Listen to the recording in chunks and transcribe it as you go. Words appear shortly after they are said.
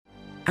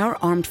Our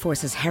armed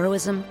forces'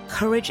 heroism,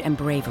 courage, and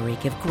bravery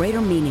give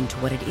greater meaning to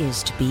what it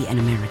is to be an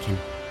American.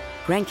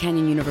 Grand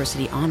Canyon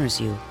University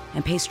honors you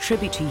and pays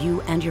tribute to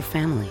you and your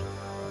family.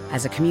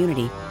 As a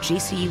community,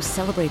 GCU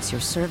celebrates your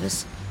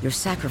service, your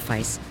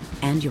sacrifice,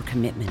 and your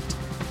commitment.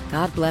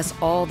 God bless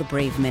all the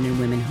brave men and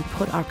women who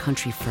put our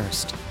country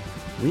first.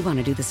 We want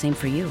to do the same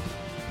for you.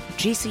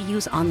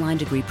 GCU's online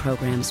degree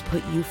programs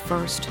put you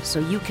first so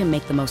you can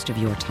make the most of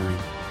your time.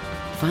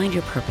 Find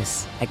your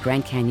purpose at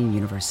Grand Canyon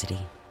University.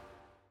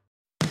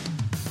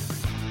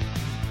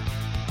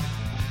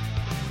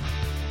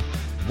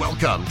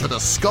 Welcome to the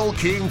Skull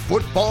King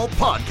Football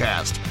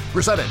Podcast,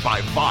 presented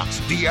by Vox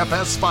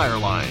DFS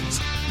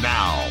Firelines.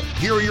 Now,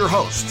 here are your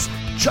hosts,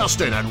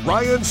 Justin and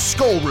Ryan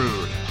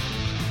Skullrood.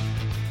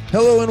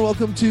 Hello and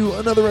welcome to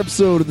another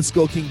episode of the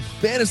Skull King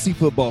Fantasy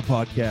Football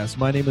Podcast.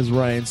 My name is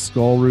Ryan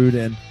Skullrood,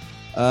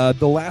 and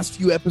the last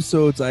few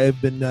episodes I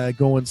have been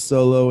going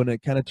solo, and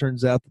it kind of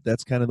turns out that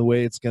that's kind of the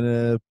way it's going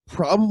to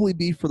probably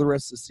be for the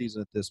rest of the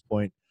season at this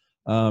point.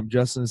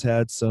 Justin's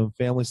had some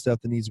family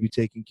stuff that needs to be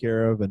taken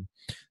care of, and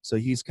so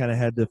he's kind of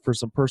had to, for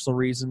some personal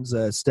reasons,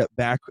 step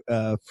back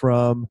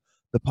from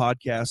the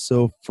podcast.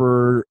 So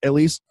for at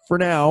least for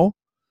now,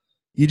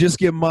 you just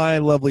get my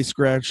lovely,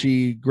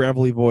 scratchy,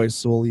 gravelly voice,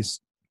 so at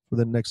least for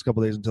the next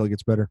couple of days until it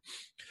gets better.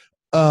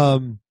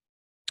 So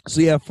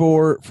yeah,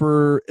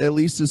 for at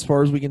least as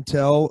far as we can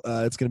tell,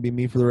 it's going to be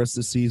me for the rest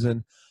of the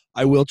season.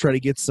 I will try to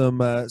get some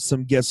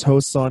guest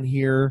hosts on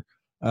here.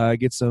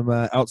 Get some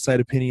outside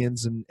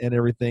opinions and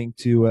everything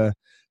to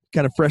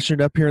kind of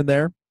freshen it up here and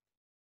there.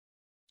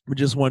 We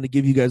just wanted to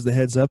give you guys the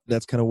heads up.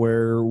 That's kind of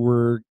where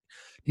we're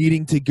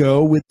needing to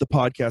go with the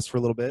podcast for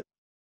a little bit.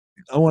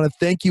 I want to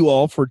thank you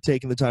all for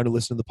taking the time to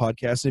listen to the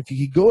podcast. And if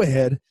you could go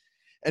ahead,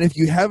 and if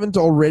you haven't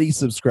already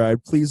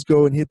subscribed, please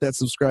go and hit that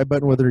subscribe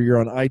button, whether you're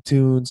on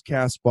iTunes,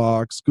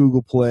 CastBox,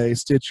 Google Play,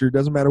 Stitcher,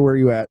 doesn't matter where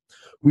you're at.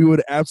 We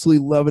would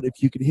absolutely love it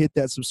if you could hit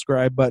that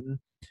subscribe button.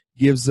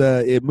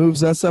 It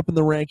moves us up in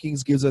the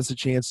rankings, gives us a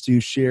chance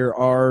to share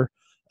our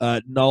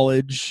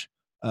knowledge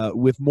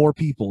with more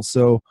people.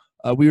 So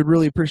we would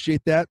really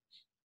appreciate that.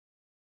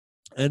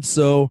 And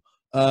so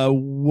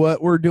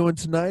what we're doing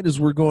tonight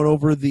is we're going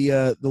over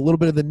the little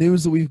bit of the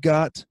news that we've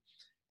got,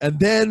 and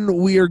then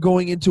we are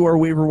going into our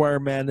waiver wire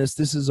madness.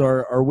 This is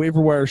our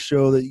waiver wire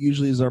show that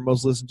usually is our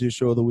most listened to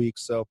show of the week.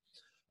 So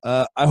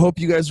I hope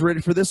you guys are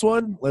ready for this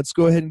one. Let's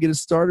go ahead and get it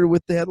started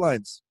with the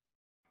headlines.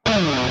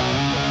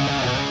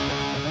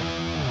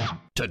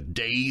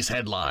 Today's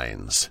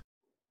headlines.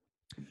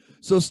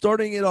 So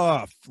starting it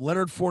off,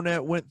 Leonard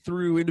Fournette went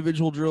through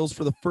individual drills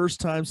for the first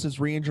time since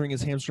re-injuring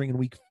his hamstring in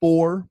week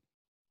 4.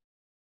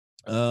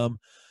 A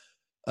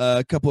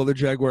couple other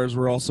Jaguars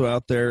were also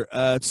out there.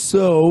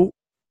 So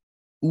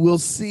we'll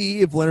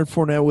see if Leonard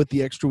Fournette with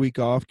the extra week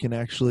off can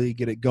actually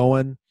get it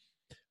going.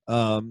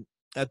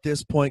 At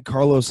this point,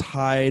 Carlos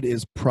Hyde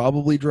is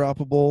probably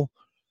droppable.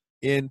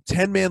 In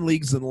 10-man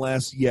leagues in the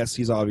last, yes,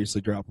 he's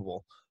obviously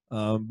droppable.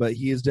 But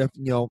he is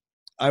definitely,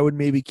 I would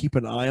maybe keep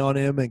an eye on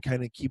him and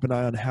kind of keep an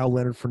eye on how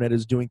Leonard Fournette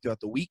is doing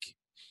throughout the week.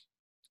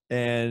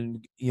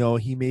 And,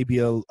 he may be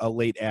a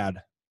late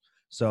add.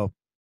 So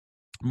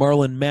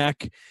Marlon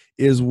Mack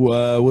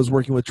was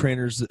working with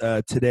trainers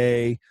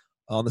today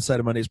on the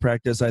side of Monday's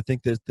practice. I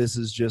think that this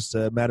is just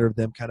a matter of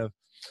them kind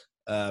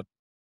of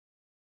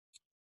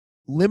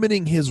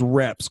limiting his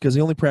reps, because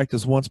he only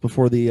practiced once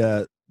before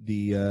the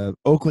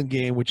Oakland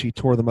game, which he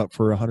tore them up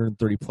for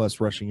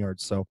 130-plus rushing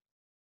yards. So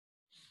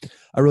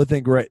I really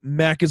think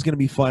Mack is going to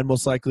be fine.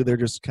 Most likely they're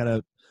just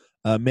kind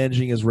of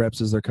managing his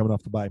reps as they're coming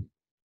off the bye.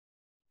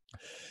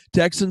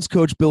 Texans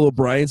coach Bill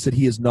O'Brien said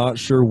he is not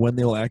sure when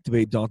they'll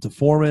activate Donta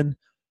Foreman.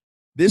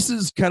 This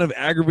is kind of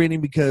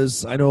aggravating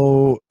because I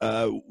know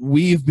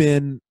we've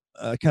been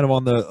kind of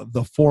on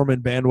the Foreman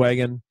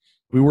bandwagon.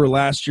 We were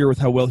last year with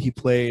how well he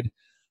played,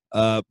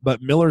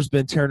 but Miller's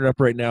been tearing it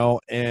up right now,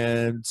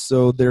 and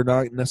so they're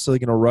not necessarily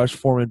going to rush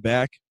Foreman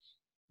back.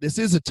 This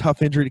is a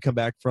tough injury to come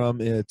back from.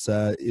 It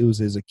was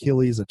his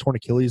Achilles, a torn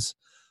Achilles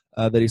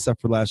that he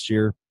suffered last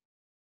year.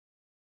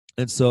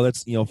 And so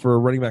that's, for a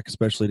running back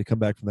especially, to come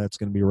back from that's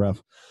going to be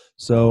rough.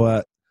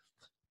 So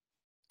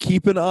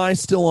keep an eye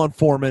still on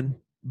Foreman,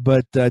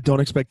 but don't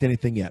expect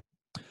anything yet.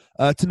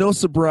 To no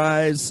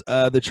surprise,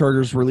 the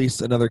Chargers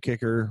released another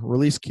kicker,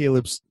 released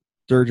Caleb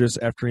Sturgis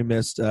after he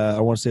missed,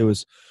 I want to say it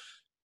was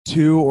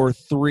 2 or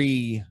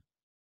 3.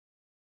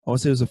 I want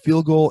to say it was a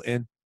field goal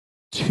and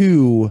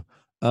 2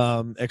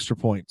 extra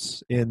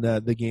points in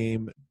the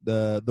game,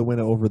 the win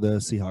over the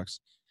Seahawks.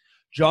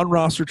 John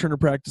Ross returned to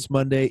practice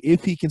Monday.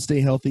 If he can stay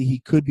healthy, he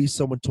could be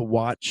someone to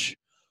watch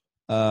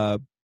in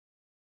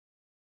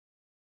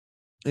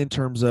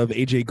terms of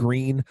A.J.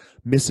 Green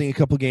missing a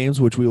couple games,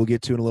 which we will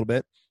get to in a little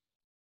bit.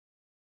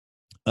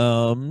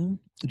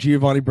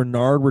 Giovanni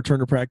Bernard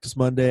returned to practice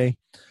Monday.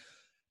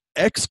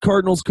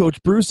 Ex-Cardinals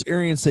coach Bruce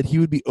Arians said he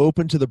would be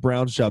open to the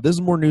Browns job. This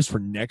is more news for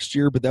next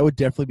year, but that would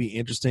definitely be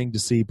interesting to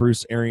see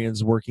Bruce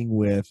Arians working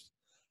with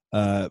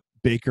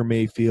Baker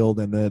Mayfield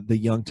and the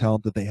young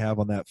talent that they have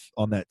on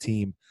that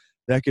team.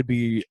 That could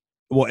be,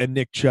 and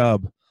Nick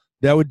Chubb.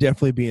 That would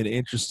definitely be an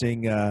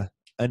interesting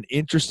an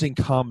interesting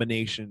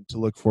combination to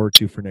look forward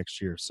to for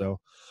next year. So,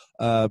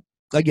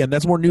 again,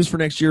 that's more news for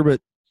next year, but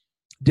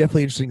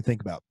definitely interesting to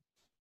think about.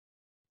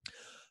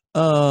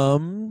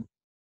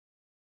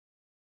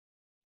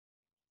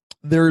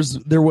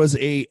 There was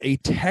a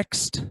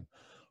text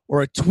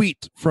or a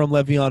tweet from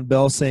Le'Veon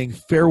Bell saying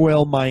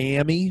 "Farewell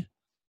Miami,"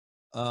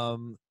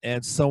 and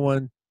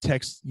someone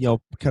kind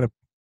of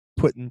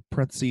put in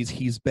parentheses,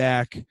 "He's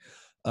back,"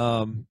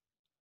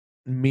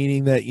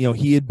 meaning that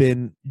he had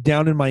been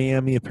down in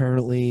Miami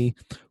apparently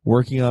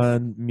working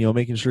on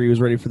making sure he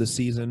was ready for the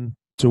season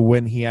to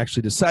when he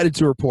actually decided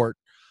to report.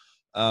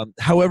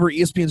 However,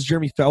 ESPN's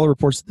Jeremy Fowler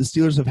reports that the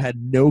Steelers have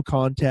had no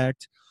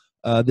contact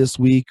this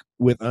week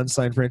with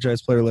unsigned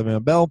franchise player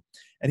Le'Veon Bell,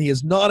 and he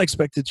is not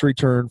expected to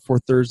return for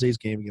Thursday's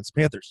game against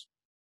the Panthers.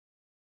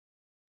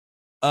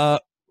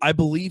 I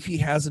believe he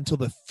has until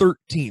the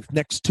 13th,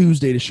 next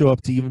Tuesday, to show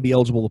up to even be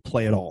eligible to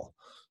play at all.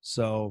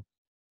 So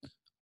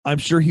I'm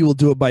sure he will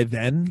do it by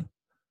then.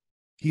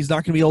 He's not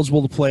going to be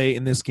eligible to play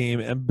in this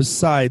game. And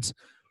besides,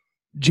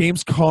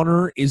 James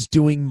Conner is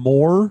doing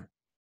more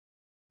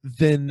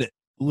than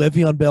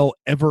Le'Veon Bell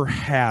ever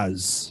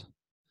has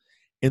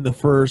in the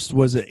first,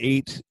 was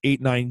it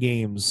 9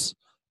 games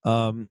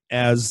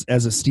as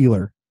a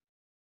Steeler.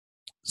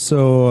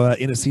 So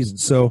in a season.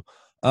 So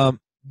I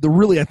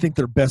think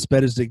their best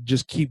bet is to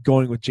just keep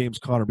going with James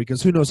Conner,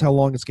 because who knows how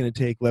long it's going to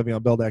take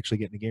Le'Veon Bell to actually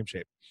get into game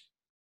shape.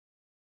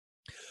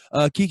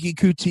 Kiki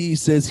Kuti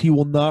says he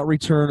will not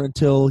return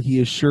until he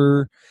is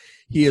sure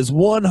he is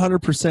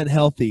 100%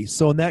 healthy.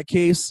 So in that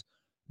case,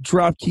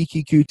 drop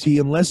Kiki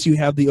Kuti unless you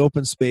have the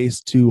open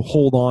space to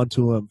hold on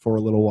to him for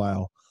a little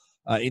while.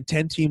 In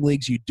 10-team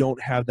leagues, you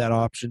don't have that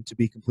option, to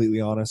be completely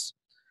honest,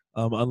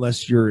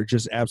 unless you're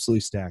just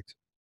absolutely stacked.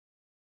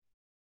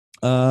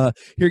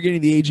 Here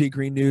getting the A.J.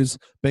 Green news.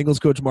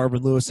 Bengals coach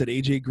Marvin Lewis said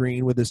A.J.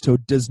 Green with his toe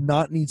does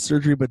not need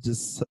surgery, but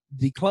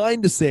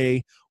declined to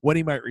say when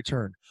he might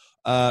return.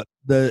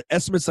 The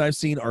estimates I've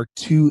seen are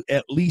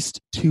at least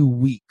 2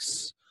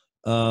 weeks.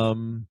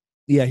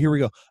 Here we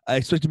go. I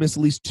expect to miss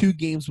at least 2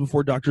 games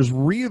before doctors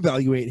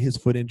reevaluate his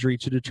foot injury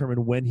to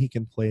determine when he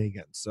can play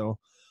again. So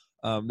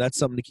that's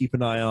something to keep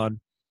an eye on,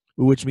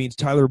 which means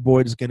Tyler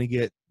Boyd is going to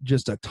get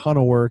just a ton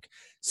of work.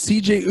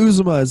 CJ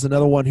Uzomah is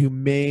another one who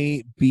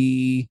may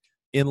be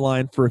in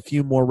line for a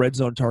few more red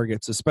zone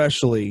targets,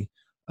 especially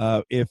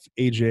if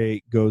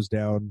AJ goes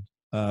down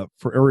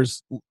or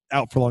is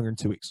out for longer than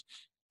 2 weeks.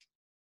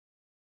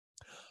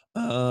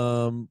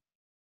 Paul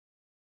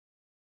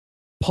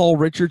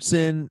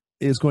Richardson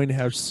is going to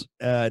have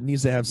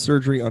needs to have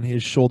surgery on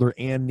his shoulder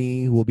and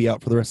knee. Will be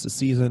out for the rest of the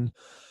season.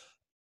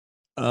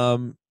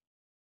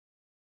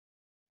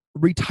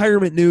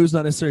 Retirement news,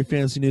 not necessarily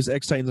fantasy news.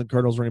 Ex-Titans and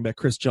Cardinals running back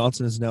Chris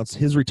Johnson has announced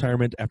his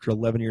retirement after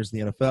 11 years in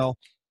the NFL.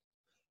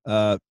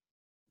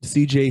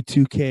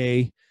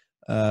 CJ2K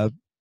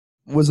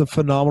was a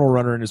phenomenal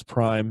runner in his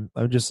prime.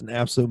 Just an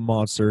absolute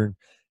monster,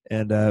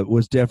 and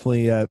was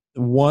definitely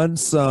won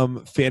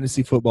some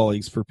fantasy football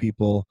leagues for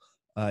people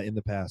in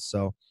the past.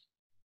 So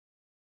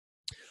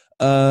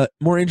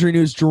more injury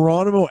news.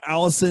 Geronimo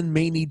Allison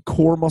may need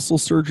core muscle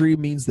surgery,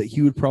 means that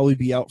he would probably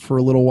be out for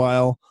a little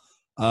while.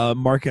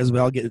 Marquez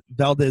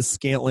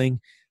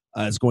Valdez-Scantling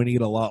is going to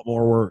get a lot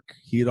more work.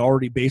 He had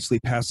already basically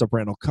passed up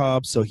Randall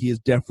Cobb, so he is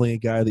definitely a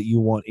guy that you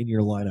want in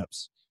your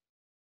lineups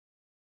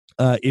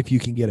if you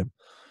can get him.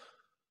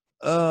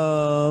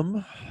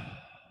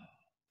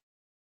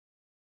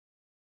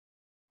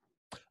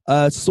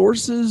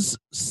 Sources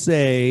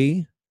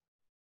say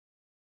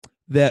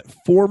that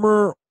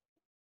former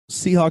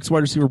Seahawks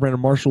wide receiver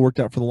Brandon Marshall worked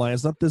out for the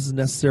Lions. Not this is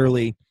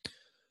necessarily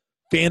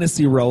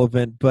fantasy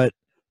relevant, but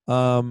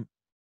while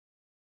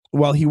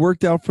he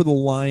worked out for the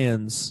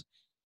Lions,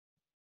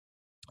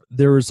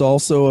 there is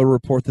also a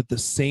report that the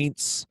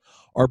Saints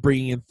are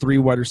bringing in 3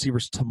 wide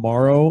receivers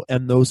tomorrow,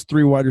 and those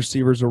 3 wide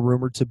receivers are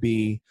rumored to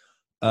be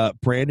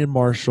Brandon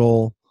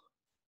Marshall,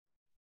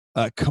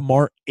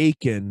 Kamar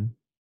Aiken,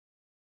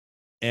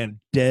 and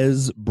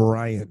Dez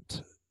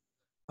Bryant.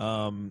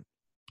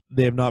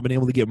 They have not been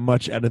able to get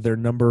much out of their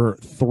number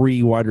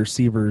 3 wide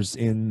receivers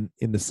in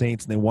the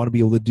Saints, and they want to be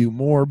able to do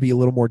more, be a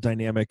little more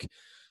dynamic.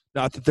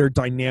 Not that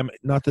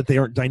they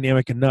aren't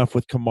dynamic enough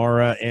with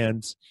Kamara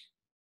and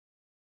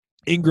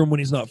Ingram when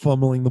he's not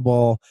fumbling the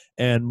ball,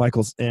 and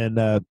Michael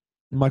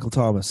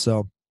Thomas.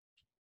 So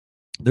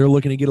they're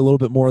looking to get a little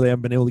bit more. They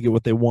haven't been able to get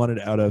what they wanted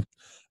out of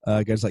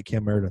guys like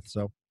Cam Meredith.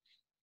 So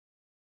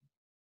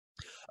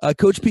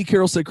Coach Pete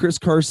Carroll said Chris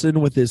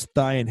Carson with his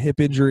thigh and hip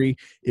injury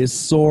is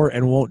sore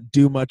and won't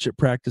do much at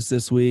practice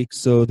this week.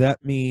 So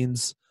that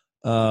means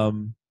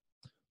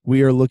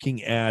we are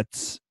looking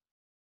at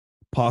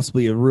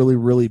possibly a really,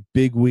 really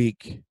big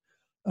week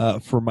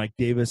for Mike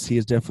Davis. He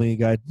is definitely a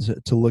guy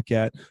to look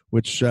at,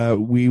 which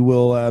we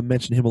will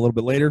mention him a little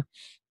bit later.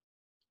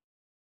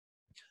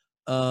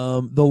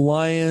 The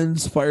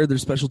Lions fired their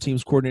special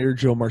teams coordinator,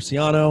 Joe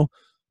Marciano.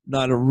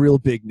 Not a real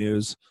big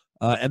news.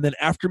 And then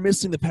after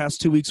missing the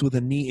past 2 weeks with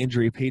a knee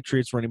injury,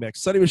 Patriots running back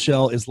Sonny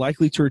Michel is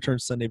likely to return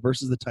Sunday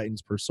versus the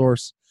Titans per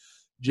source.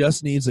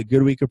 Just needs a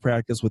good week of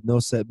practice with no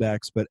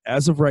setbacks. But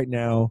as of right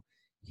now,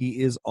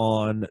 he is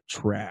on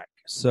track.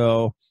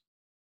 So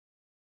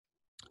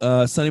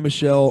Sonny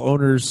Michel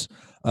owners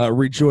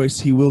rejoice.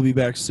 He will be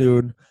back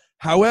soon.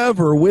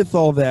 However, with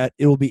all that,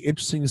 it will be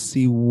interesting to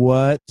see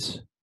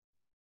what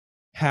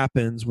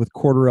happens with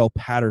Cordarrelle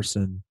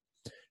Patterson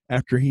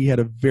after he had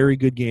a very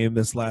good game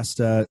this last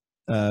Sunday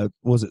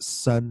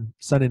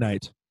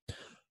night.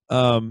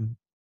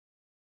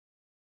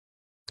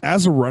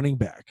 As a running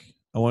back,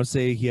 I want to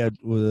say he had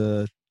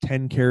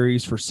 10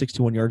 carries for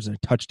 61 yards and a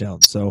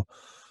touchdown. So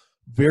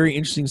very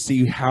interesting to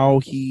see how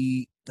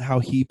he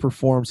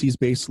performs. He's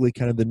basically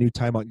kind of the new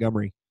Ty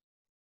Montgomery.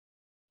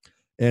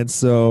 And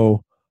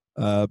so,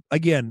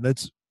 again,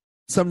 that's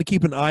something to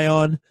keep an eye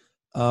on.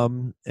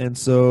 And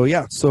so,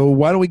 yeah, so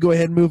why don't we go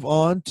ahead and move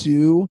on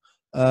to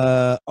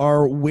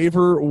our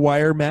waiver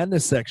wire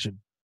madness section.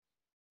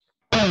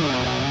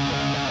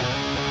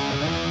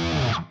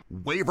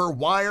 Waiver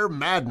wire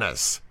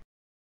madness.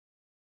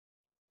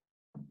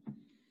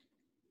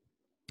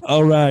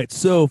 All right,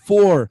 so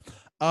for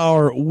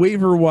our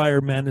waiver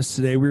wire madness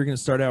today, we're going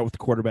to start out with the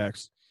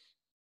quarterbacks.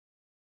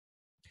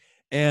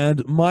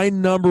 And my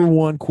number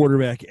one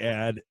quarterback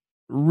ad,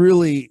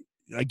 really,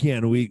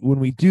 again, when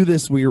we do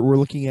this, we're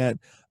looking at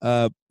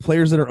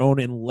players that are owned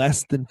in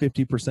less than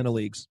 50% of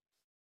leagues.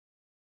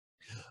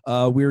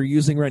 We're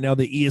using right now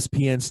the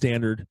ESPN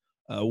standard,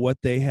 what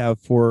they have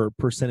for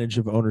percentage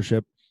of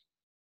ownership.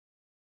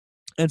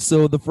 And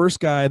so the first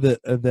guy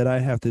that I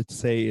have to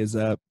say is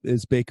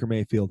Baker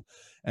Mayfield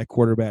at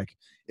quarterback.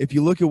 If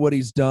you look at what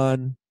he's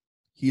done,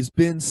 he's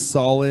been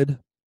solid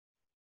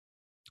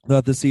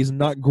throughout the season.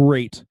 Not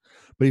great,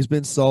 but he's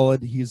been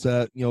solid. He's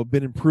been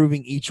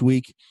improving each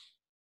week.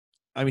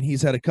 I mean,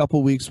 he's had a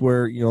couple weeks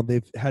where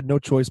they've had no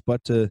choice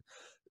but to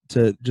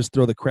just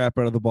throw the crap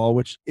out of the ball,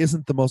 which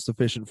isn't the most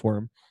efficient for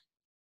him.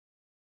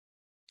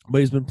 But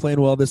he's been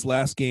playing well this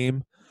last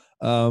game.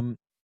 Threw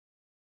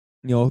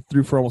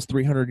for almost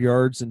 300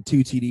 yards and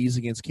 2 TDs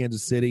against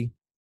Kansas City.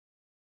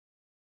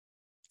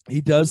 He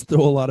does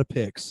throw a lot of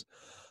picks,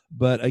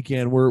 but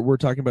again, we're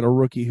talking about a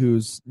rookie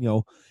who's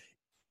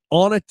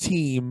on a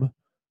team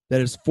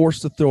that is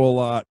forced to throw a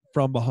lot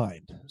from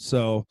behind.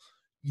 So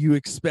you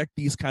expect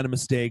these kind of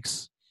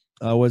mistakes.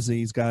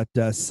 He's got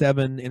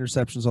 7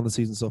 interceptions on the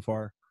season so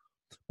far,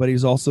 but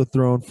he's also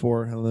thrown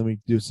for. Let me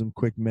do some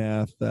quick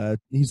math.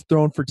 He's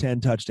thrown for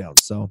 10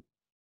 touchdowns. So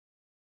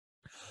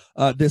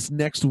this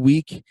next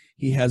week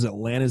he has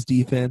Atlanta's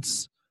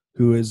defense,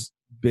 who is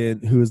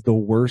the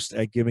worst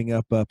at giving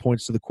up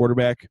points to the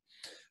quarterback.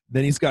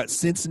 Then he's got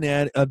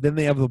Cincinnati. Then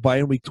they have the bye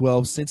in week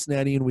 12,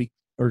 Cincinnati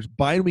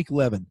bye in week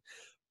 11,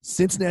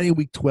 Cincinnati in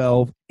week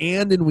 12,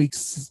 and in week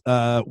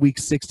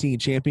 16,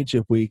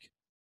 championship week.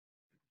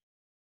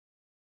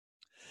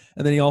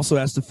 And then he also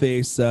has to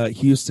face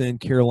Houston,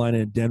 Carolina,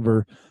 and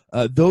Denver.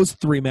 Those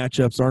 3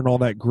 matchups aren't all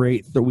that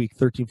great, week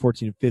 13,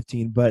 14, and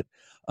 15, but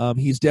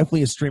he's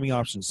definitely a streaming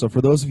option. So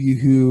for those of you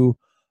who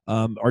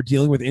are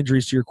dealing with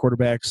injuries to your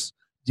quarterbacks,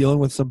 dealing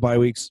with some bye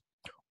weeks,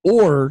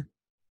 or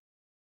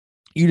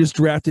you just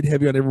drafted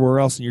heavy on everywhere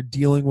else and you're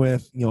dealing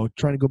with,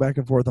 trying to go back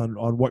and forth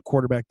on what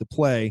quarterback to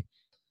play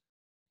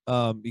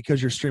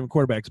because you're streaming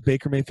quarterbacks,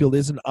 Baker Mayfield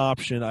is an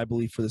option, I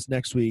believe, for this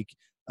next week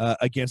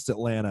against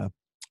Atlanta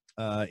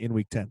in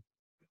week 10.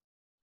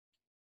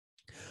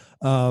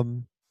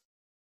 On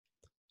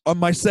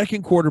my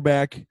second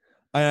quarterback,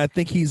 I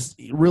think he's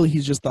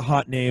just the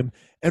hot name.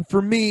 And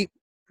for me,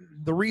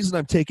 the reason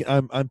I'm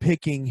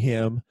picking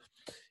him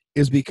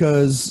is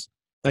because,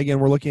 again,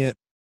 we're looking at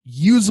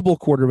usable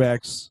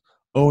quarterbacks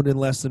owned in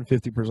less than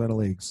 50% of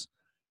leagues.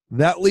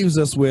 That leaves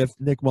us with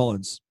Nick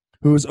Mullins,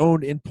 who is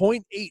owned in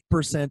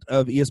 0.8%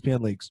 of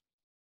ESPN leagues.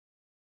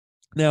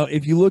 Now,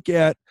 if you look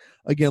at,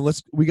 again,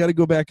 we got to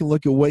go back and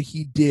look at what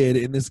he did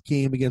in this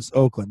game against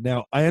Oakland.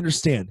 Now, I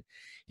understand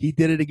he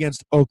did it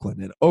against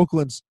Oakland, and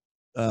Oakland's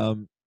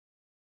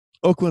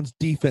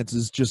defense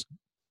is just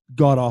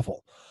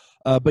god-awful.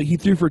 But he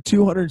threw for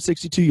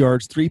 262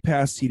 yards, 3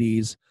 pass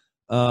TDs,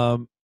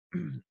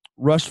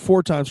 rushed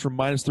 4 times for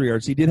 -3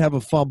 yards. He did have a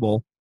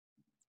fumble.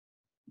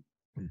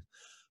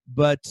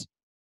 But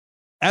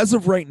as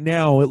of right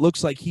now, it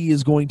looks like he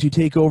is going to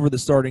take over the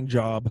starting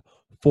job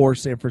for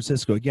San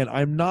Francisco. Again,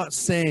 I'm not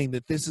saying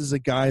that this is a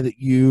guy that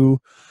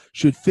you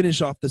should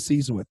finish off the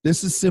season with.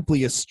 This is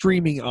simply a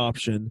streaming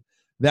option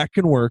that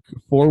can work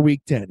for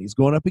week 10. He's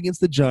going up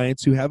against the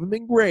Giants, who haven't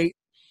been great,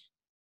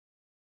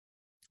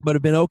 but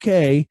have been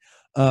okay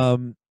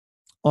on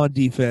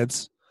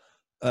defense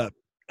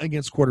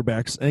against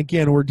quarterbacks. And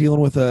again, we're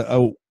dealing with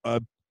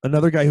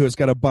another guy who has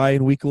got a bye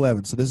in week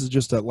 11. So this is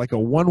just like a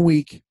 1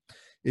 week.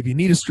 If you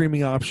need a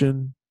streaming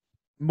option,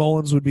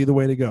 Mullins would be the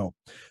way to go,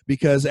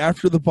 because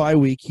after the bye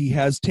week, he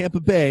has Tampa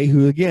Bay,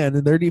 who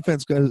again, their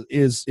defense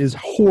is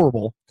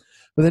horrible,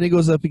 but then he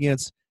goes up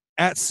against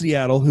at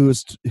Seattle, who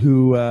is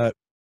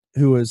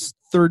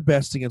 3rd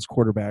best against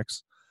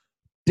quarterbacks,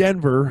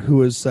 Denver,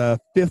 who is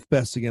 5th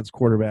best against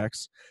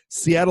quarterbacks,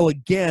 Seattle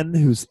again,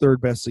 who's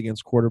 3rd best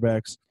against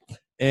quarterbacks,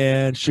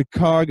 and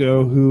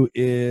Chicago, who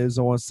is,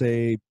 I want to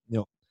say,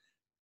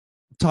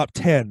 top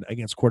 10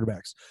 against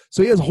quarterbacks.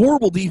 So he has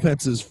horrible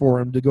defenses for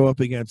him to go up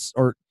against,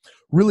 or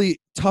really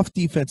tough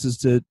defenses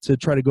to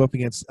try to go up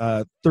against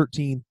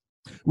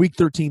week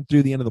 13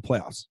 through the end of the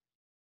playoffs.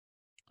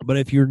 But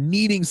if you're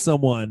needing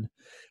someone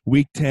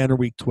week 10 or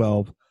week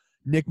 12,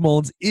 Nick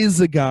Mullins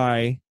is a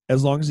guy,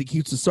 as long as he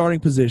keeps the starting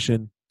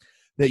position,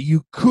 that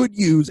you could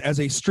use as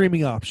a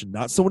streaming option,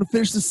 not someone to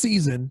finish the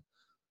season.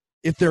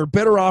 If there are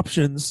better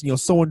options,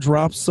 someone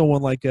drops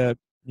someone like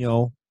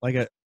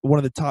one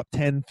of the top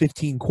 10,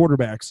 15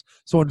 quarterbacks,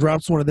 someone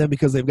drops one of them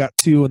because they've got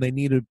two and they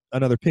need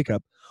another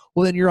pickup,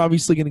 well, then you're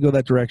obviously going to go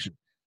that direction.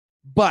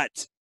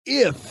 But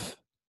if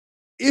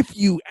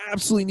you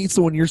absolutely need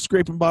someone, you're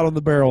scraping bottom of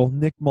the barrel,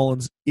 Nick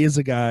Mullins is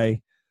a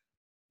guy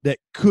that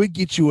could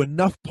get you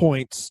enough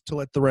points to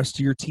let the rest of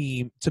your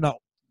team to not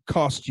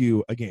cost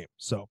you a game.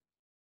 So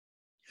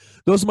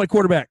those are my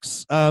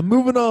quarterbacks.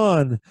 Moving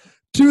on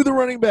to the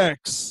running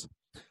backs.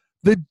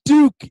 The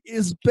Duke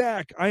is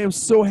back. I am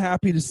so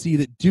happy to see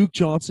that Duke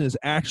Johnson is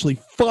actually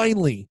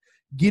finally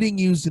getting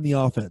used in the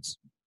offense.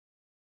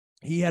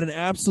 He had an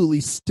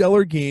absolutely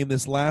stellar game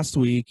this last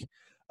week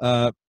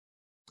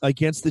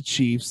against the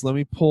Chiefs. Let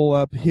me pull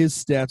up his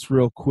stats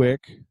real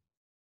quick.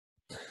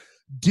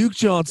 Duke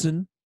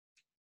Johnson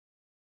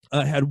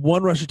had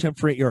one rush attempt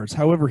for 8 yards.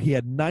 However, he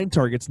had 9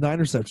 targets, 9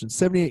 receptions,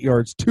 78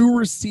 yards, 2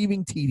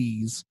 receiving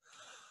TDs,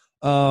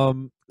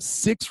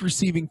 6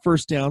 receiving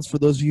first downs for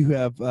those of you who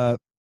have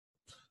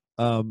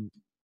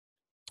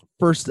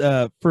first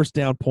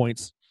down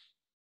points.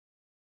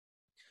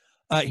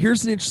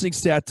 Here's an interesting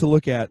stat to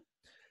look at.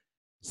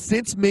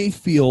 Since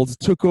Mayfield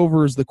took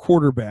over as the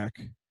quarterback,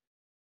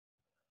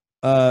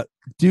 passing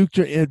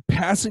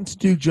to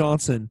Duke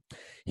Johnson,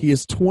 he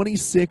is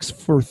 26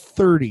 for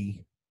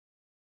 30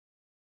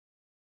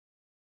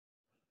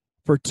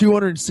 for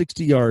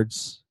 260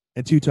 yards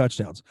and 2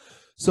 touchdowns.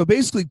 So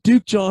basically,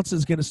 Duke Johnson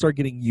is going to start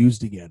getting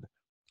used again.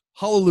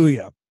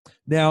 Hallelujah.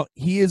 Now,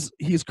 he is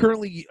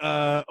currently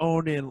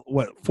owned in,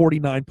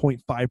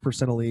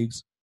 49.5% of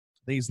leagues.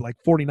 He's like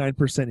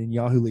 49% in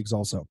Yahoo leagues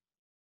also.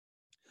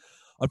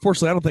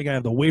 Unfortunately, I don't think I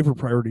have the waiver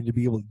priority to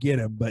be able to get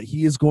him, but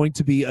he is going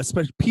to be,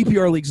 especially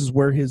PPR leagues is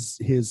where his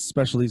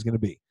specialty is going to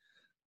be.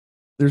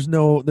 There's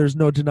no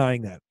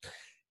denying that.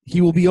 He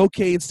will be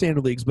okay in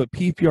standard leagues, but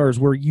PPR is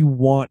where you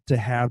want to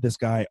have this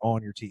guy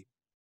on your team.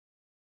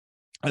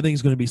 I think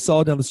he's going to be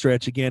solid down the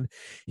stretch. Again,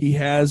 he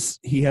has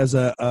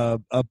a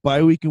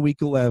bye week in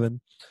week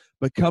 11,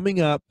 but coming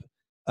up,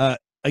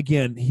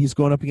 again, he's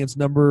going up against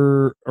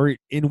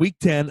in week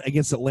 10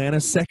 against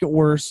Atlanta, second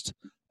worst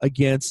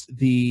against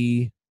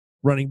the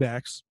running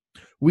backs.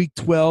 Week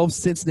 12,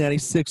 Cincinnati,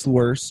 6th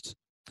worst.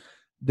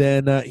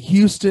 Then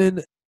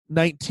Houston,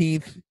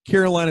 19th,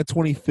 Carolina,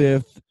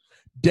 25th,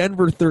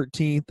 Denver,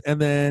 13th,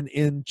 and then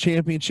in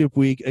championship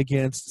week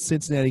against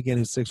Cincinnati, again,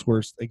 who's 6th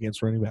worst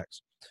against running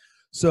backs.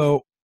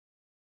 So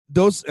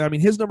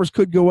his numbers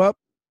could go up,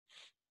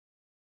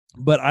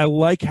 but I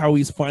like how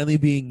he's finally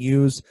being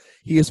used.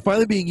 He is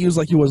finally being used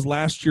like he was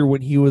last year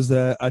when he was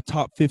a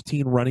top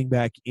 15 running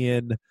back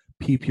in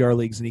PPR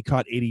leagues, and he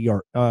caught 80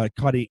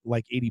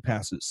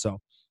 passes. So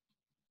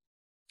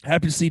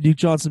happy to see Duke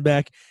Johnson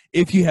back.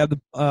 If you have the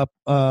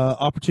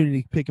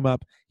opportunity to pick him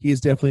up, he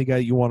is definitely a guy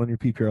you want on your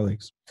PPR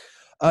leagues.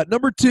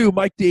 Number 2,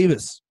 Mike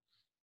Davis.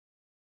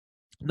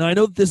 Now, I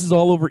know that this is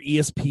all over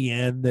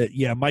ESPN, that,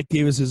 Mike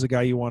Davis is a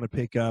guy you want to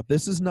pick up.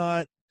 This is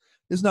not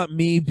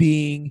me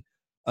being,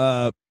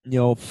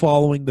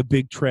 following the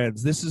big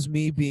trends. This is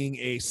me being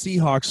a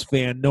Seahawks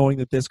fan, knowing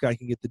that this guy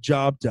can get the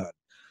job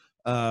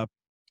done.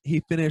 He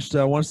finished,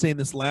 I want to say in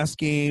this last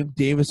game,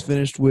 Davis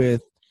finished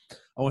with,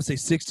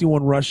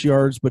 61 rush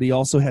yards, but he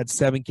also had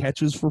 7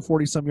 catches for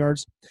 40-some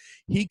yards.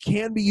 He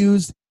can be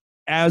used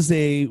as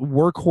a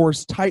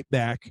workhorse type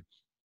back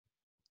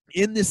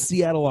in this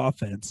Seattle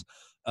offense.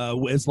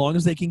 As long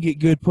as they can get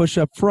good push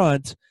up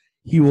front,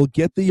 he will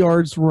get the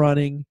yards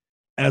running,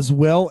 as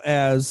well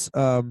as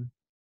catching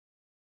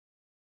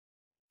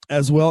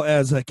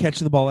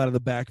the ball out of the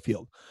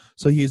backfield.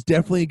 So he is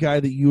definitely a guy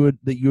that you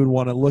would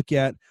want to look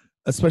at,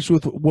 especially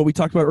with what we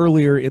talked about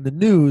earlier in the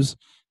news,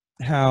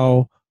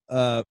 how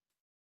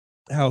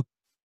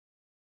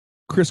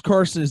Chris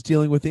Carson is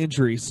dealing with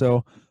injury.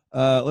 So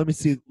let me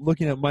see.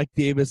 Looking at Mike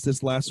Davis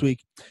this last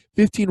week,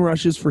 15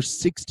 rushes for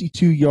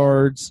 62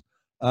 yards.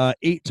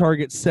 8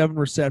 targets, 7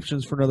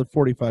 receptions for another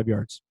 45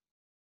 yards.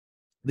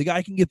 The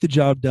guy can get the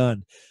job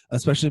done,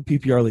 especially in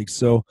PPR leagues.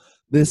 So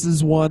this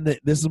is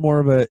more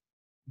of a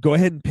go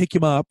ahead and pick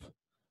him up,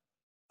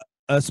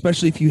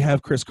 especially if you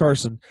have Chris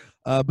Carson.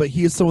 But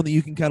he is someone that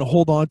you can kind of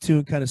hold on to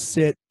and kind of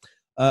sit,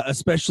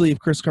 especially if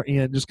just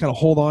kind of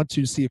hold on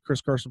to see if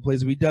Chris Carson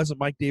plays. If he doesn't,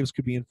 Mike Davis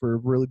could be in for a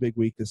really big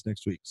week this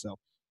next week. So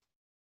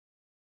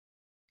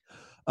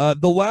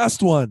the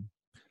last one.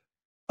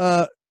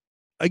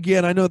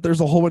 Again, I know that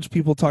there's a whole bunch of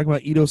people talking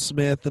about Ito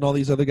Smith and all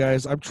these other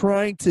guys. I'm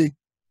trying to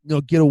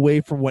get away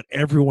from what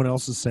everyone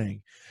else is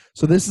saying.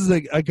 So this is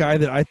a guy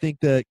that I think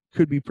that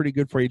could be pretty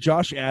good for you.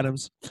 Josh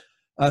Adams,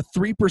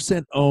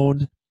 3%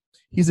 owned.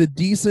 He's a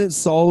decent,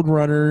 solid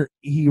runner.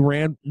 He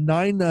ran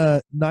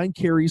nine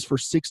carries for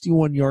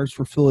 61 yards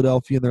for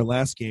Philadelphia in their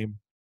last game.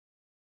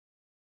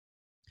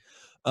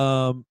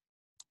 And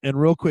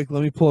real quick,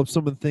 let me pull up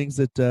some of the things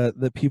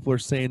that people are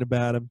saying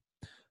about him.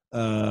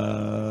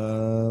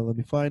 Let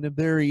me find him.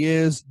 There he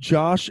is,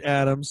 Josh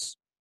Adams.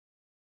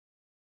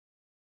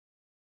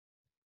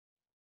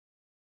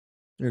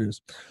 There it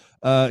is.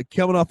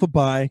 Coming off a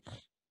bye.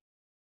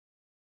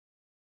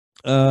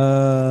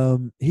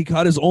 He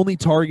caught his only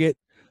target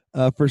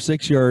for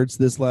 6 yards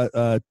this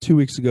 2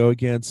 weeks ago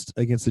against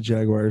the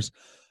Jaguars.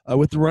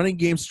 With the running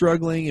game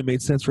struggling, it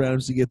made sense for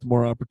Adams to get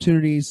more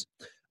opportunities.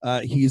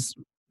 He's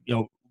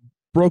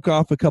broke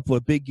off a couple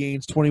of big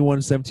gains, 21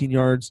 and 17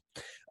 yards.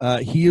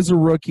 He is a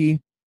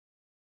rookie,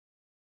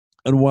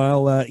 and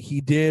while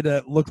he did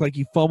look like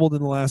he fumbled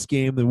in the last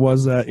game, it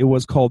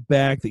was called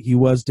back that he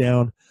was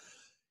down.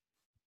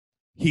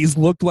 He's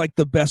looked like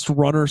the best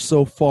runner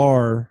so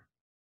far.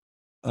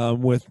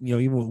 With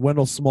even with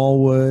Wendell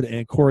Smallwood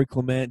and Corey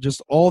Clement,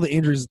 just all the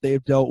injuries that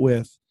they've dealt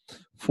with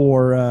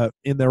for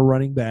in their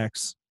running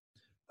backs,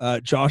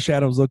 Josh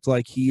Adams looked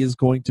like he is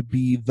going to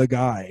be the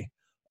guy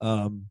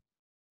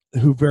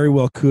who very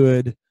well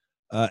could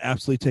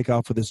absolutely take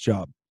off for this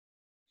job.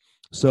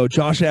 So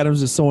Josh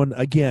Adams is someone,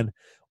 again,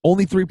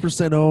 only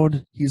 3%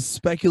 owned. He's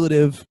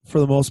speculative for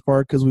the most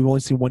part because we've only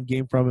seen one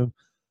game from him.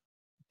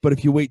 But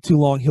if you wait too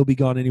long, he'll be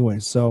gone anyway.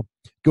 So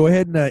go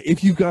ahead and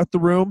if you've got the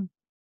room,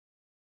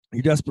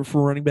 you're desperate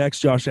for running backs,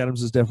 Josh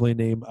Adams is definitely a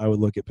name I would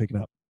look at picking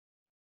up.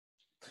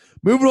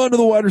 Moving on to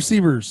the wide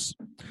receivers.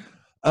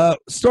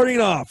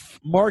 Starting off,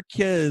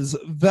 Marquez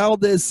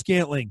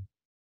Valdes-Scantling.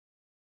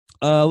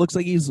 Looks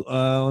like he's,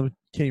 I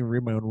can't even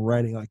read my own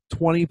writing, like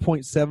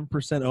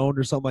 20.7% owned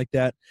or something like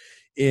that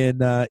in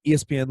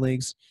ESPN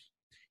leagues.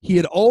 He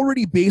had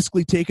already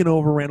basically taken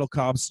over Randall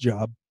Cobb's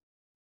job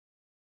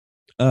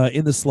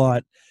in the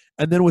slot.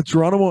 And then with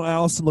Geronimo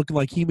Allison looking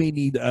like he may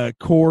need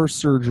core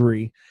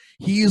surgery,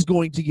 he is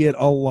going to get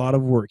a lot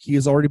of work. He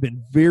has already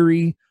been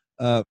very,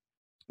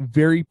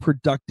 very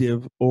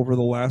productive over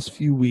the last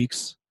few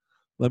weeks.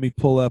 Let me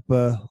pull up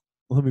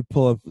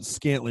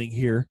Scantling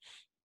here.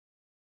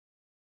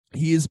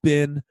 He has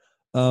been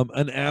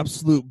an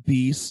absolute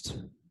beast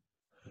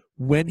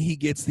when he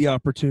gets the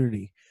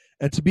opportunity.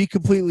 And to be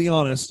completely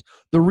honest,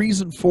 the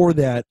reason for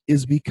that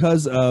is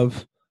because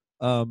of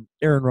Aaron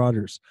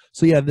Rodgers.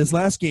 So yeah, in this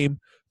last game,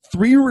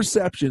 3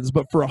 receptions,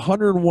 but for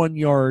 101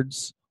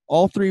 yards.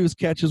 All 3 of his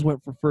catches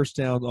went for first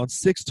down on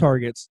 6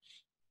 targets.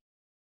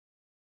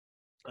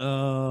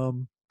 So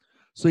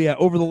yeah,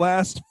 over the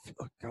last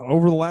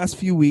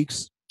few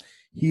weeks,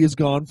 he has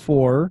gone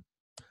for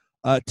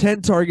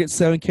 10 targets,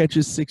 7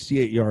 catches,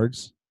 68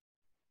 yards.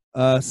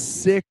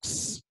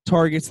 6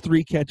 targets,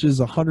 3 catches,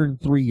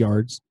 103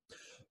 yards.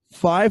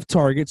 5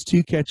 targets,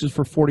 2 catches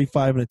for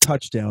 45 and a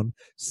touchdown.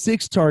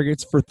 6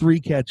 targets for 3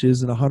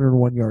 catches and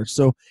 101 yards.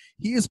 So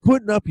he is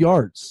putting up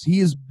yards. He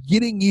is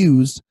getting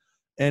used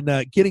and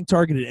getting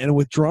targeted. And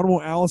with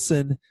Geronimo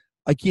Allison,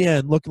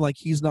 again, looking like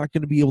he's not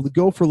going to be able to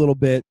go for a little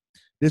bit,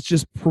 this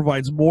just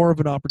provides more of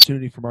an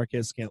opportunity for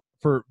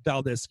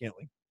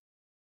Valdes-Scantling.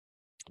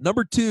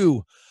 Number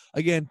 2,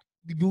 again,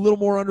 a little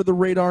more under the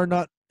radar,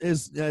 not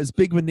as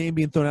big of a name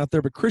being thrown out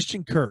there, but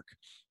Christian Kirk.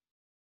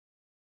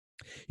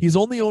 He's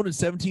only owned in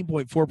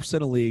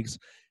 17.4% of leagues.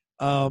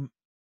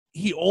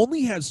 He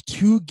only has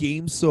 2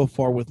 games so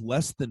far with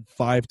less than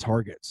 5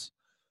 targets.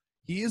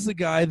 He is a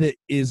guy that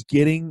is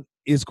going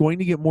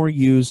to get more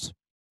used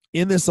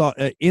in this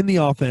in the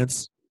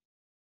offense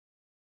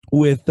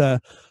with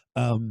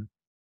Byron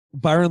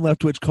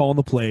Leftwich calling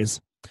the plays.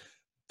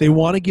 They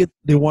want to get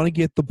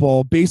the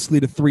ball basically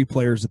to 3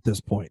 players at this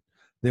point.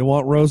 They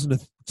want Rosen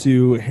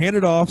to hand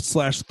it off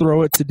 /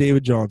 throw it to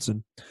David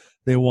Johnson.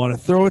 They want to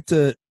throw it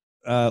to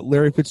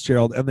Larry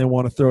Fitzgerald, and they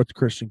want to throw it to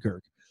Christian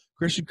Kirk.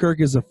 Christian Kirk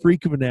is a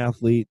freak of an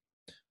athlete.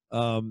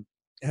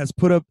 Has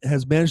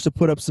managed to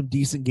put up some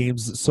decent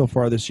games so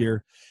far this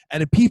year.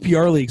 And in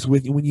PPR leagues,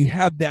 when you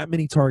have that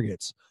many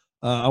targets,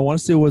 I want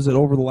to say, was it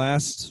over the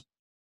last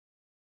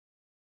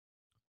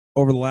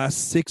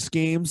 6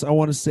 games, I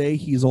want to say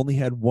he's only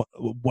had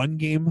one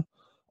game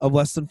of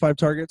less than 5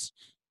 targets.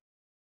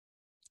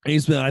 And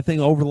he's been, I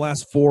think, over the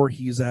last 4,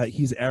 he's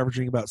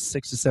averaging about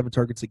 6 to 7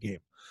 targets a game.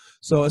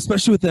 So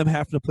especially with them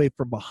having to play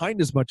from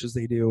behind as much as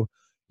they do,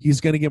 he's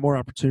going to get more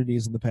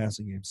opportunities in the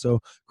passing game.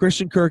 So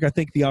Christian Kirk, I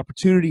think the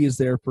opportunity is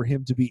there for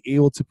him to be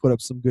able to put up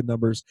some good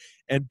numbers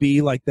and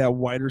be like that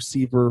wide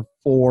receiver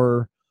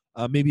for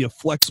maybe a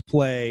flex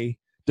play,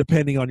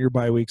 depending on your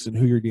bye weeks and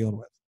who you're dealing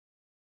with.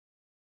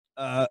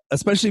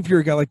 Especially if you're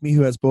a guy like me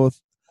who has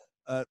both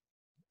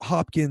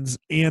Hopkins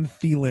and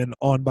Thielen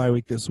on bye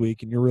week this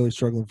week, and you're really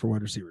struggling for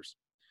wide receivers.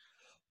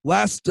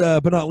 Last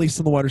but not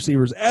least on the wide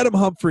receivers, Adam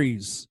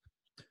Humphries.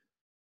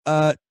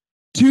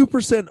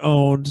 2%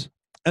 owned,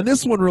 and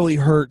this one really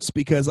hurts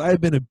because I've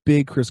been a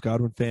big Chris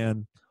Godwin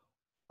fan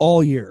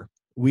all year.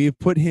 We've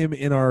put him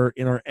in our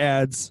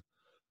ads,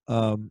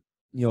 one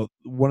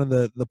of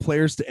the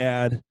players to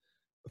add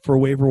for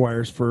waiver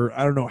wires for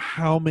I don't know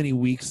how many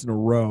weeks in a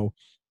row.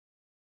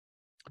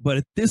 But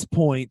at this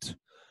point,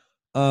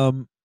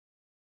 you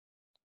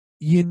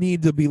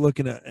need to be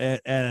looking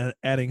at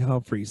adding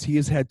Humphreys. He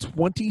has had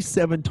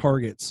 27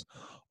 targets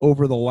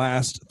over the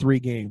last 3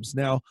 games.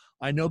 Now,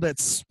 I know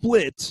that's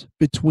split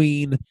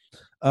between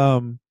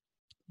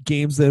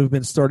games that have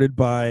been started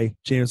by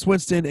Jameis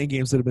Winston and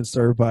games that have been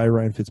started by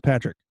Ryan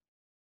Fitzpatrick.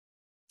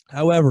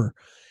 However,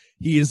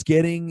 he's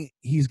getting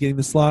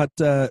the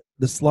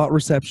slot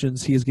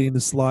receptions. He is getting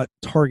the slot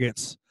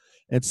targets.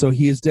 And so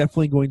he is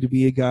definitely going to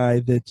be a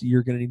guy that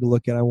you're going to need to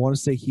look at. I want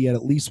to say he had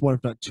at least 1,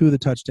 if not 2 of the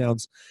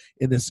touchdowns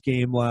in this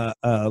game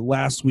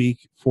last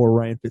week for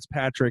Ryan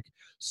Fitzpatrick.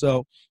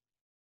 So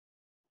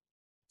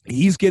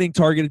he's getting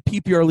targeted.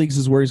 PPR leagues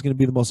is where he's going to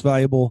be the most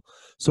valuable.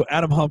 So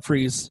Adam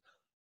Humphreys,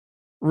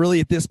 really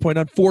at this point,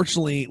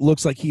 unfortunately,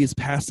 looks like he has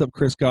passed up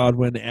Chris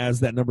Godwin as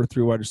that number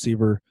 3 wide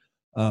receiver.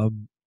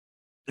 And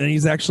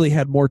he's actually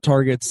had more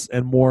targets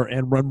and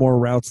run more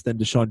routes than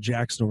Deshaun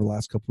Jackson over the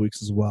last couple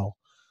weeks as well.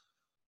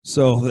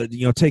 So,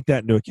 take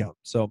that into account.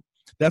 So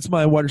that's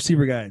my wide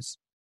receiver guys.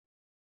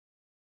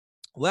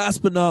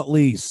 Last but not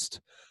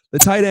least, the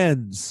tight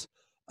ends.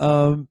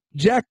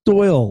 Jack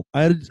Doyle.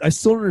 I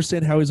still don't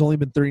understand how he's only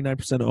been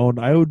 39% owned.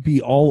 I would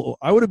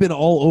have been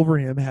all over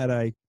him had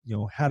I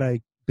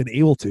been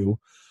able to.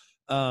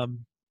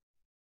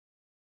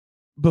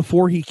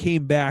 Before he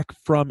came back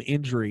from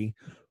injury,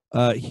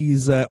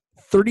 he's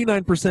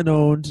 39%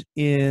 owned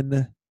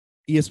in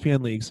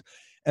ESPN leagues.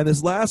 And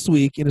this last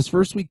week, in his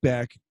first week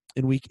back,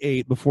 in week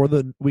 8, before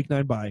the week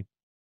 9 bye,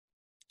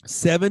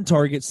 7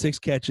 targets, 6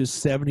 catches,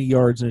 70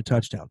 yards, and a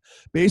touchdown.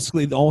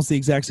 Basically, almost the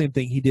exact same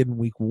thing he did in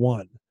week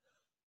 1.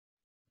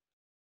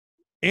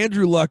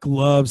 Andrew Luck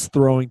loves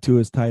throwing to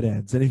his tight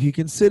ends. And if you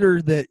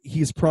consider that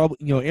he's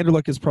probably, Andrew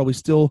Luck is probably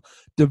still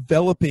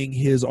developing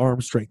his arm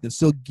strength and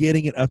still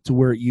getting it up to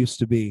where it used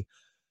to be.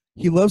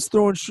 He loves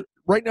throwing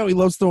right now. He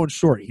loves throwing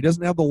short. He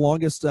doesn't have the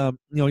longest,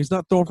 he's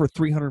not throwing for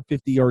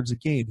 350 yards a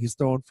game. He's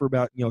throwing for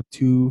about,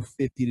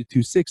 250 to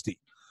 260.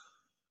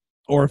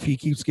 Or if he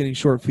keeps getting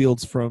short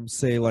fields from,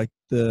 say, like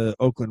the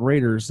Oakland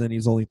Raiders, then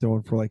he's only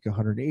throwing for like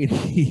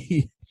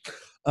 180.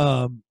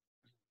 Or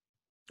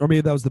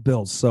maybe that was the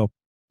Bills. So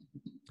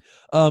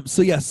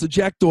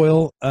Jack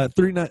Doyle,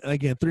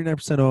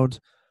 39% owned.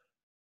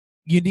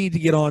 You need to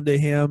get on to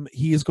him.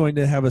 He is going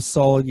to have a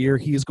solid year.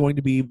 He is going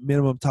to be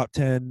minimum top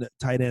 10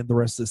 tight end the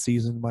rest of the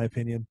season, in my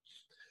opinion.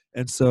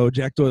 And so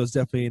Jack Doyle is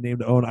definitely a name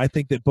to own. I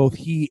think that both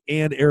he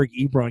and Eric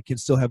Ebron can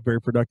still have very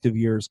productive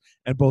years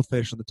and both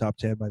finish in the top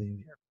 10 by the end of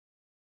the year.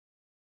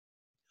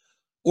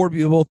 Or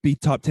both be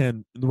top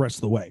 10 the rest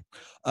of the way.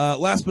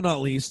 Last but not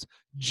least,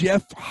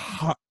 Jeff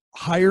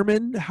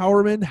Heuerman,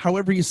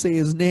 however you say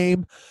his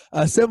name,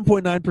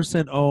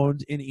 7.9%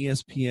 owned in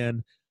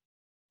ESPN.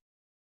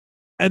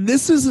 And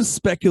this is a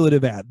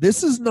speculative ad.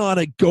 This is not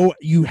a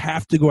you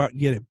have to go out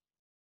and get him.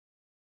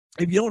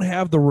 If you don't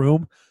have the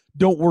room,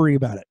 don't worry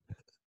about it.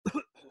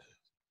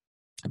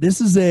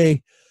 This is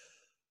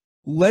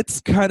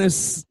let's kind of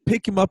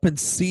pick him up and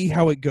see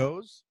how it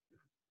goes.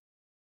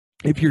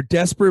 If you're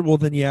desperate, well,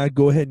 then,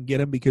 go ahead and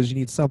get him because you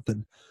need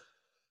something.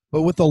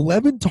 But with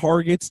 11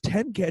 targets,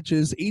 10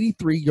 catches,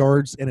 83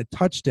 yards, and a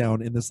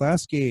touchdown in this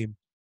last game,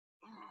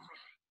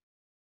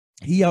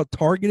 he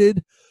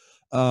out-targeted,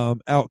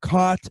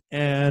 out-caught,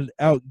 and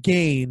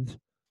out-gained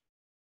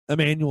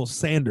Emmanuel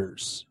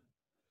Sanders.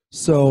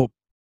 So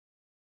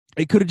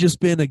it could have just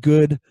been a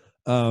good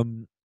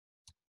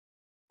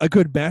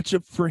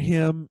matchup for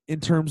him in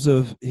terms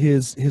of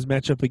his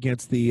matchup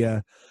against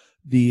the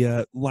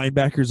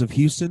linebackers of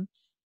Houston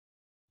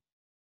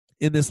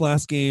in this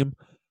last game.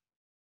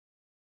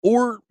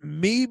 Or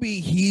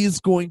maybe he's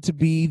going to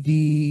be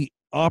the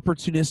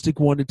opportunistic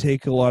one to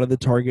take a lot of the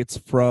targets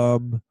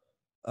from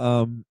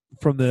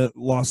the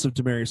loss of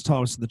Demaryius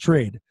Thomas in the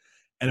trade,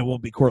 and it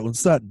won't be Courtland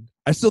Sutton.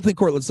 I still think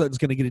Courtland Sutton's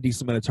going to get a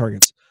decent amount of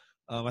targets.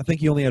 I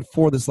think he only had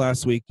 4 this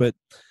last week, but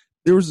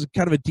there was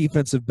kind of a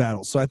defensive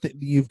battle. So I think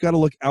you've got to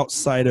look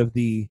outside of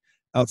the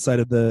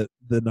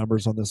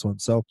numbers on this one.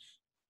 So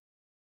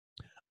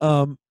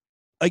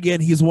again,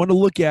 he's one to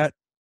look at.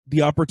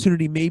 The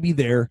opportunity may be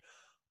there.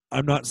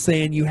 I'm not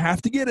saying you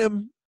have to get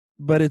him,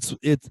 but it's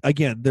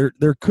again,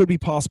 there could be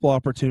possible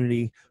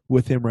opportunity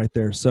with him right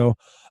there. So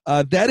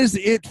that is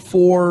it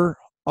for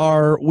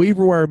our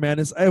waiver wire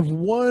madness. I have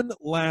one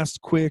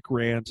last quick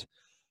rant,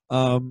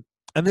 and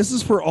this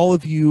is for all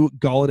of you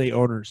Golladay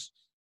owners.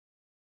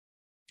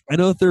 I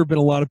know that there have been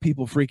a lot of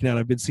people freaking out.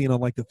 I've been seeing on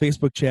like the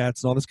Facebook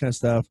chats and all this kind of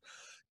stuff.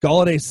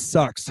 Golladay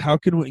sucks. How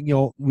can we,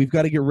 we've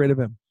got to get rid of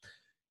him.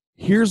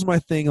 Here's my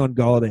thing on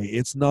Golladay.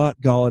 It's not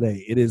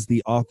Golladay. It is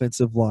the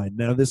offensive line.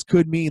 Now, this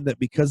could mean that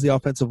because the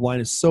offensive line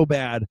is so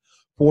bad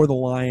for the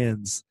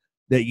Lions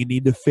that you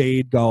need to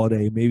fade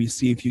Golladay. Maybe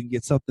see if you can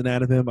get something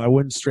out of him. I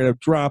wouldn't straight up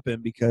drop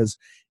him because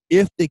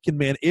if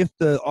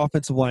the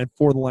offensive line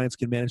for the Lions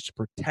can manage to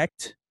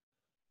protect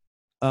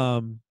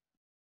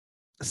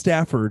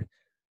Stafford,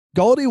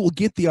 Golladay will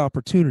get the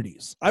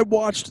opportunities. I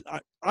watched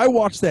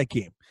that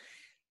game.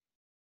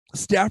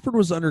 Stafford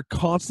was under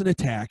constant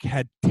attack,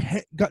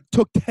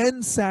 took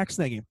 10 sacks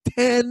in that game.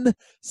 10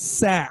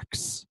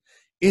 sacks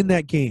in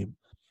that game.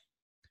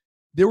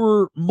 there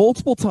were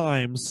multiple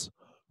times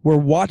where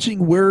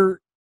watching where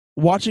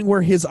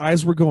his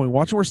eyes were going,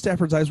 watching where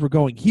Stafford's eyes were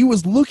going, he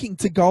was looking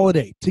to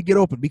Golladay to get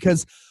open,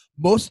 because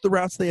most of the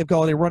routes they have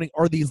Golladay running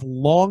are these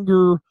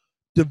longer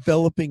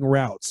developing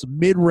routes,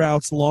 mid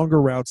routes,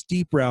 longer routes,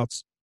 deep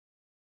routes.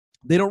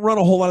 They don't run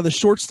a whole lot of the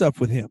short stuff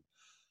with him,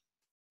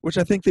 which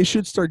I think they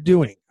should start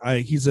doing.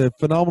 He's a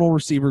phenomenal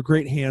receiver,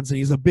 great hands, and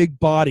he's a big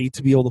body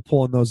to be able to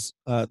pull in those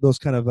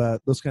kind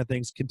of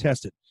things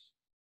contested.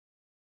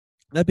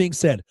 That being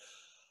said,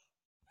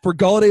 for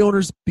Golladay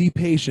owners, be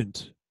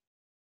patient.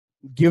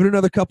 Give it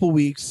another couple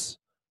weeks.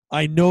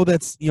 I know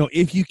that's,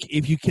 if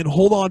you can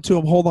hold on to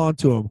him, hold on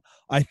to him.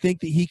 I think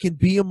that he can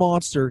be a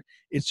monster.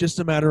 It's just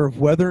a matter of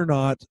whether or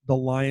not the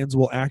Lions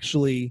will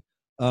actually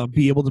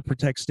be able to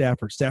protect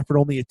Stafford. Stafford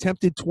only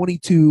attempted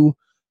 22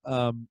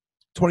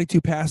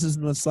 passes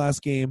in this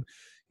last game.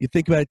 You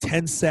think about it,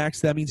 10 sacks.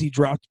 That means he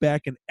dropped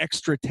back an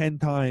extra 10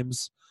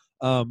 times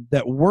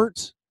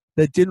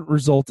that didn't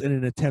result in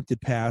an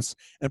attempted pass,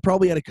 and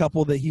probably had a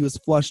couple that he was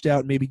flushed out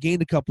and maybe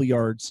gained a couple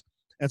yards,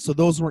 and so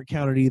those weren't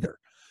counted either.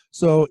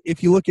 So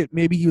if you look at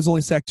maybe he was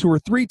only sacked 2 or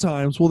 3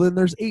 times, well, then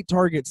there's 8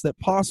 targets that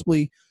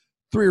possibly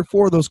 3 or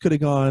 4 of those could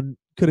have gone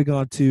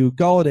to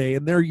Golladay,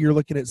 and there you're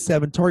looking at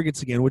 7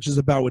 targets again, which is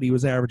about what he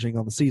was averaging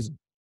on the season.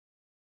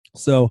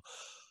 So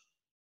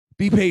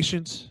be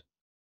patient.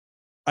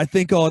 I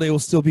think Golladay will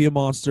still be a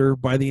monster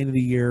by the end of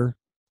the year.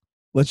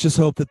 Let's just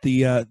hope that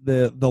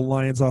the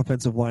Lions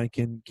offensive line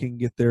can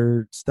get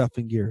their stuff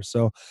in gear.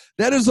 So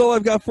that is all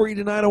I've got for you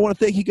tonight. I want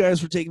to thank you guys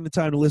for taking the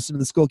time to listen to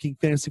the Skull King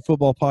Fantasy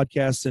Football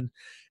Podcast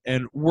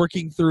and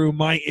working through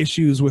my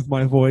issues with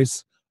my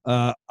voice.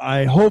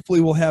 I hopefully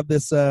will have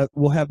this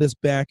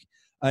back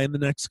in the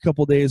next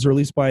couple days, or at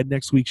least by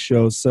next week's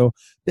shows. So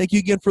thank you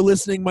again for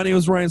listening. My name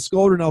is Ryan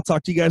Skolder, and I'll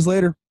talk to you guys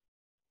later.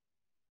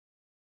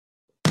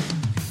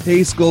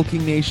 Hey, Skull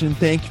King Nation.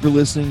 Thank you for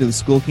listening to the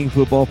Skull King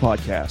Football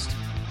Podcast.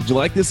 Did you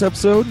like this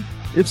episode?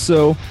 If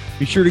so,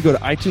 be sure to go to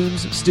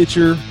iTunes,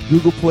 Stitcher,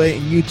 Google Play,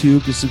 and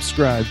YouTube to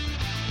subscribe.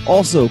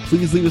 Also,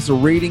 please leave us a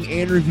rating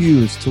and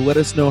reviews to let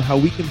us know how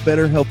we can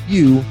better help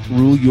you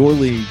rule your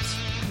leagues.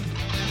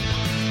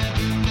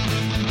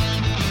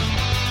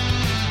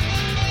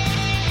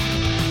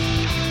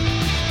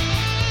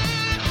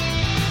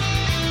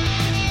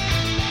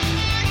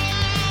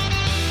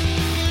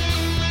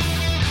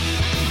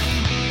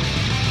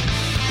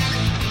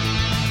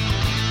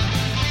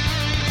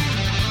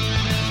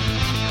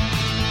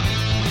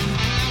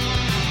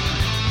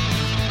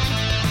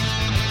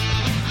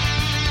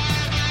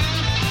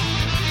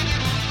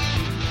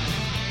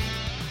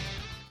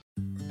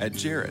 At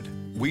Jared,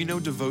 we know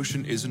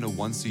devotion isn't a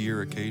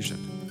once-a-year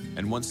occasion,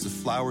 and once the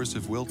flowers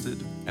have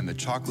wilted and the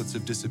chocolates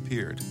have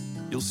disappeared,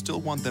 you'll still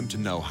want them to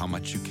know how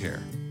much you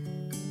care.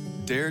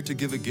 Dare to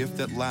give a gift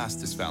that lasts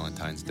this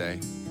Valentine's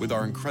Day with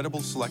our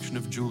incredible selection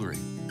of jewelry.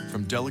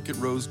 From delicate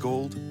rose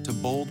gold to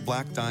bold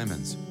black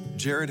diamonds,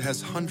 Jared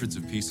has hundreds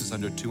of pieces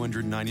under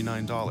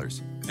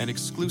 $299 and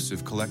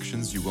exclusive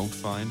collections you won't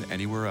find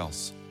anywhere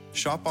else.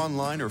 Shop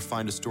online or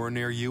find a store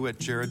near you at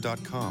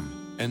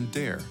jared.com and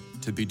dare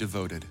to be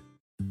devoted.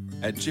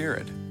 At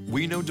Jared,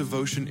 we know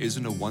devotion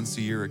isn't a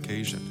once-a-year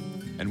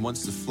occasion, and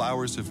once the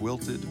flowers have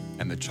wilted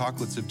and the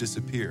chocolates have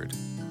disappeared,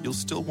 you'll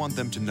still want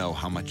them to know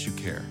how much you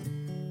care.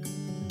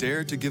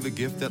 Dare to give a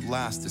gift that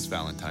lasts this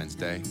Valentine's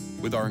Day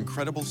with our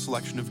incredible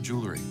selection of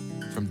jewelry.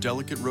 From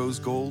delicate rose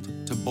gold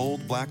to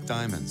bold black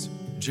diamonds,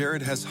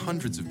 Jared has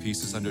hundreds of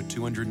pieces under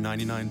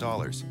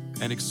 $299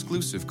 and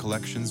exclusive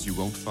collections you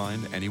won't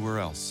find anywhere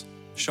else.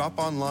 Shop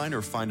online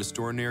or find a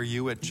store near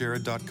you at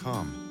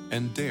jared.com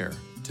and dare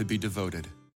to be devoted.